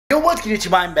Yo, what's good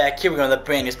YouTube? I'm back here. We're going to the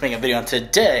brand new spring video, and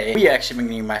today we actually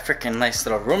bringing you my freaking nice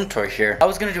little room tour here. I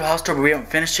was gonna do a house tour, but we haven't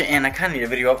finished it, and I kind of need a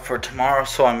video up for tomorrow,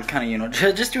 so I'm kind of,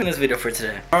 just doing this video for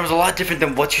today. It was a lot different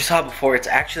than what you saw before. It's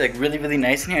actually like really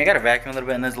nice in here. I got to vacuum a little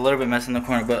bit, and there's a little bit of mess in the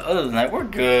corner, but other than that, we're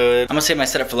good. I'm gonna save my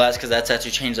setup for last because that's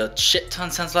actually changed a shit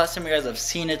ton since last time you guys have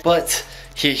seen it. But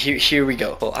here we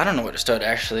go. Well, I don't know where to start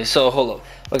actually. So hold up.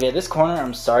 Okay, this corner,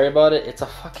 I'm sorry about it. It's a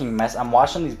fucking mess. I'm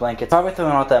washing these blankets. Probably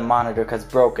throwing out that monitor because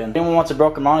it's broken. If anyone wants a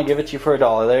broken monitor, give it to you for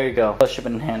 $1. There you go. Plus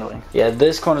shipping and handling. Yeah,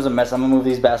 this corner's a mess. I'm gonna move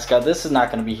these baskets out. This is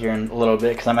not gonna be here in a little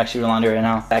bit because I'm actually doing laundry right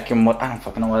now. Vacuum, what? I don't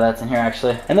fucking know why that's in here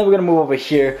actually. And then we're gonna move over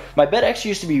here. My bed actually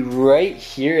used to be right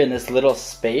here in this little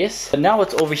space, but now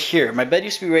it's over here. My bed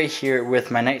used to be right here with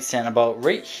my nightstand about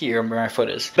right here where my foot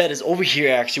is. Bed is over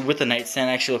here actually with the nightstand.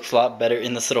 Actually looks a lot better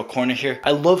in this little corner here.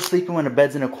 I love sleeping when a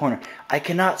bed's in a corner. I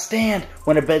cannot stand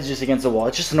when a bed's just against the wall.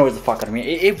 It just annoys the fuck out of me.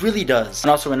 It really does.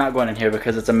 And also, we're not going in here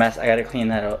because it's a mess. I gotta clean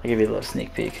that out. I'll give you a little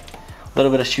sneak peek. A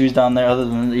little bit of shoes down there, other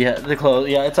than, yeah, the clothes.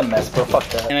 Yeah, it's a mess, bro. Fuck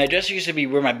that. And my dresser used to be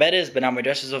where my bed is, but now my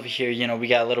dresser's over here. You know, we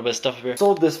got a little bit of stuff over here.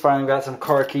 Sold this finally. Got some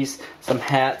car keys, some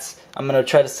hats. I'm gonna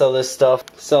try to sell this stuff,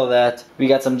 sell that. We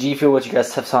got some G Fuel, which you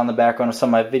guys have saw in the background of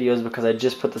some of my videos because I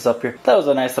just put this up here. That was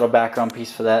a nice little background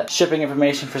piece for that. Shipping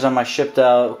information for some of my shipped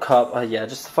out cup. Yeah,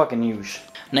 just fucking huge.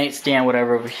 Nightstand,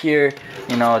 whatever over here.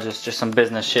 You know, just some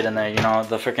business shit in there. You know,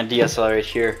 the freaking DSLR right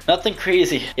here. Nothing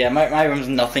crazy. Yeah, my room's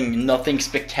nothing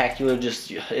spectacular.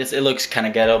 Just it looks kind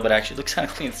of ghetto, but actually it looks kind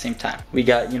of clean at the same time. We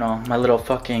got, you know, my little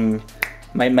fucking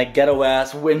my ghetto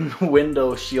ass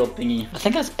window shield thingy. I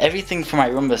think that's everything for my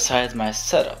room besides my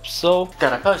setup. So,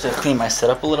 God, I probably should clean my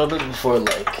setup a little bit before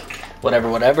like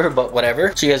whatever, but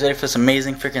whatever. So you guys ready for this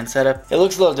amazing freaking setup? It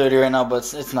looks a little dirty right now,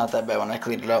 but it's not that bad when I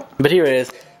clean it up. But here it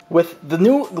is. With the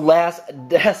new glass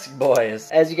desk, boys.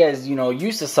 As you guys, you know,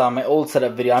 used to saw my old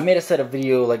setup video. I made a setup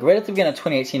video like right at the beginning of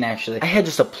 2018 actually. I had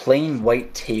just a plain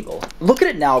white table. Look at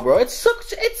it now, bro. It's so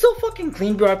fucking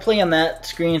clean, bro. I play on that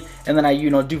screen and then I, you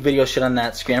know, do video shit on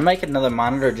that screen. I might get another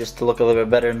monitor just to look a little bit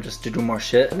better and just to do more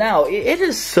shit. But now, it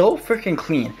is so freaking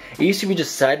clean. It used to be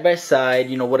just side by side,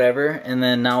 you know, whatever. And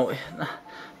then now...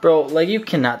 Bro, like, you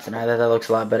cannot deny that looks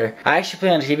a lot better. I actually play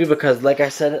on TV because, like I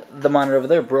said, the monitor over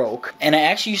there broke. And I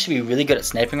actually used to be really good at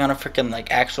sniping on a freaking, like,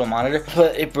 actual monitor.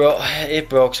 But it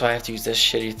broke, so I have to use this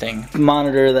shitty thing.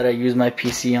 Monitor that I use my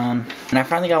PC on. And I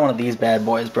finally got one of these bad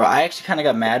boys, bro. I actually kind of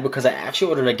got mad because I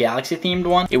actually ordered a Galaxy-themed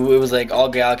one. It was, like, all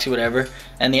Galaxy, whatever.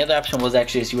 And the other option was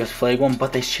actually this US flag one.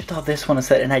 But they shipped out this one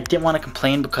instead. And I didn't want to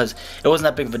complain because it wasn't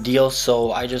that big of a deal.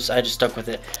 So I just stuck with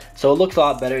it. So it looks a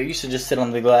lot better. It used to just sit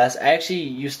on the glass. I actually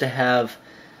used to have,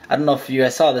 I don't know if you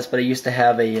guys saw this, but I used to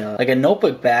have a like a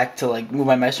notebook back to like move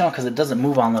my mesh on because it doesn't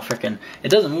move on the freaking, it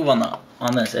doesn't move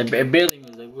on this. It barely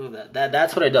moves. Like, look at that.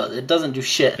 That's what it does. It doesn't do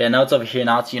shit. Yeah, now it's over here.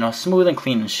 Now it's, you know, smooth and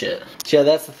clean and shit. So yeah,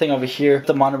 that's the thing over here.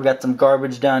 The monitor, we got some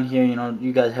garbage down here. You know,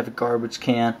 you guys have a garbage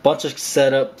can. Bunch of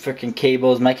setup, freaking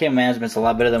cables. My cable management's a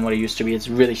lot better than what it used to be. It's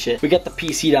really shit. We got the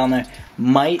PC down there.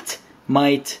 Might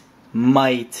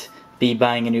be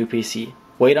buying a new PC.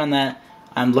 Wait on that.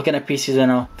 I'm looking at PCs right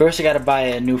now. First I gotta buy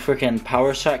a new freaking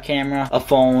PowerShot camera, a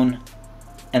phone,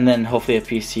 and then hopefully a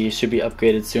PC. It should be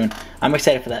upgraded soon. I'm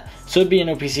excited for that. So it'll be a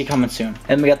new PC coming soon.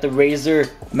 And we got the Razer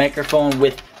microphone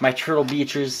with my Turtle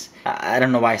Beachers. I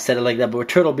don't know why I said it like that, but we're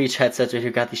Turtle Beach headsets right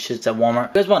here. Got these shits at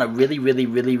Walmart. If you guys want a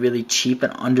really cheap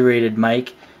and underrated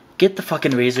mic, get the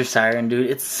fucking Razer Siren, dude.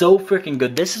 It's so freaking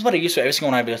good. This is what I use for every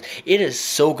single one of my videos. It is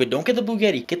so good. Don't get the Blue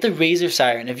Yeti. Get the Razer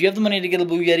Siren. If you have the money to get a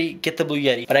Blue Yeti, get the Blue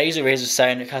Yeti. But I use a Razer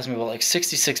Siren. It cost me about like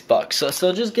 66 bucks.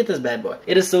 So just get this bad boy.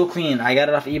 It is so clean. I got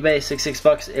it off eBay, 66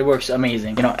 bucks. It works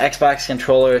amazing. You know, Xbox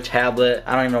controller, tablet.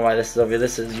 I don't even know why this is over here.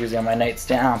 This is usually on my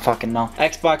nightstand. I don't fucking know.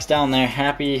 Xbox down there.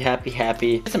 Happy.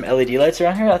 Get some LED lights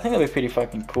around here. I think that'd be pretty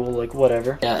fucking cool. Like,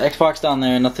 whatever. Yeah, Xbox down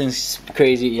there. Nothing's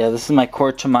crazy. Yeah, this is my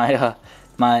cord to my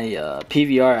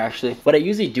PVR actually. What I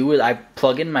usually do is I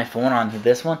plug in my phone onto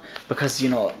this one because, you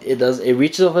know, it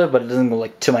reaches over there, but it doesn't go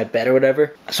like to my bed or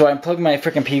whatever. So I plug my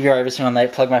freaking PVR every single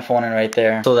night, plug my phone in right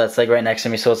there. So that's like right next to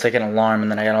me, so it's like an alarm, and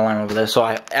then I got an alarm over there. So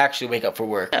I actually wake up for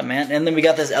work. Yeah, man. And then we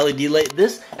got this LED light.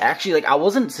 This actually, like, I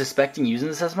wasn't suspecting using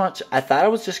this as much. I thought I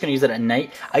was just gonna use it at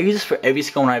night. I use this for every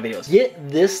single one of my videos. Get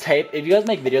this type, if you guys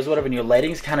make videos, whatever, and your lighting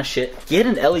is kind of shit, get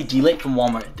an LED light from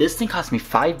Walmart. This thing cost me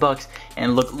 $5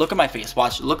 and look at my face. Watch.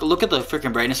 watch. Look at the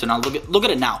freaking brightness, and now look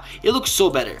at it now. It looks so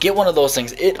better. Get one of those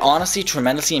things. It honestly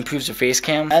tremendously improves your face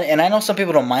cam. And I know some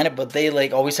people don't mind it, but they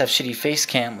like always have shitty face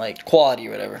cam like quality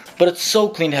or whatever. But it's so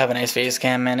clean to have a nice face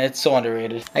cam, man. It's so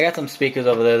underrated. I got some speakers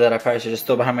over there that I probably should just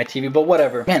throw behind my TV, but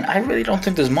whatever. Man, I really don't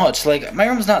think there's much. Like, my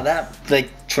room's not that like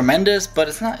tremendous, but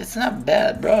it's not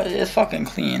bad, bro. It's fucking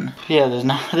clean. Yeah, there's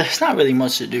not really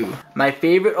much to do. My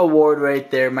favorite award right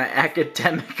there, my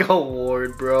academic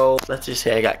award, bro. Let's just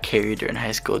say I got carried during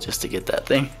high school just to get that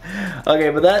thing. Okay,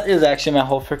 but that is actually my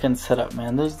whole freaking setup,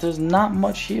 man. There's not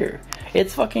much here.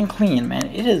 It's fucking clean, man.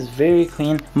 It is very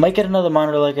clean. Might get another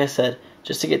monitor, like I said.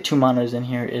 Just to get 2 monitors in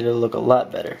here, it'll look a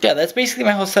lot better. Yeah, that's basically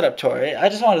my whole setup tour. I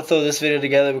just wanted to throw this video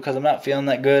together because I'm not feeling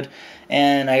that good.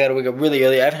 And I gotta wake up really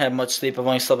early. I haven't had much sleep. I've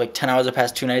only slept like 10 hours the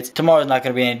past 2 nights. Tomorrow's not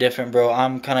gonna be any different, bro.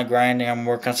 I'm kind of grinding. I'm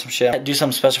working on some shit. I'll do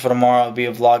something special for tomorrow. It'll be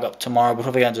a vlog up tomorrow. But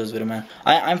hopefully I enjoy this video, man.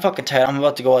 I'm fucking tired. I'm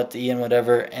about to go out to eat and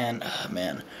whatever. And,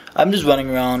 man, I'm just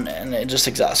running around and it just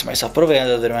exhausts myself. But hopefully I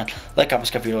enjoy this video, man. Like, comment,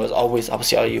 subscribe, video as always. I will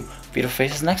see all you beautiful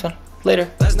faces next one. Later.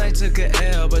 Last night took a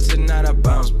L, but tonight I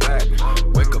bounce back.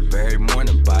 Wake up every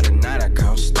morning, by the night I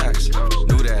count stacks.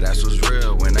 Knew that ass was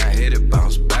real when I hit it,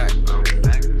 bounce back.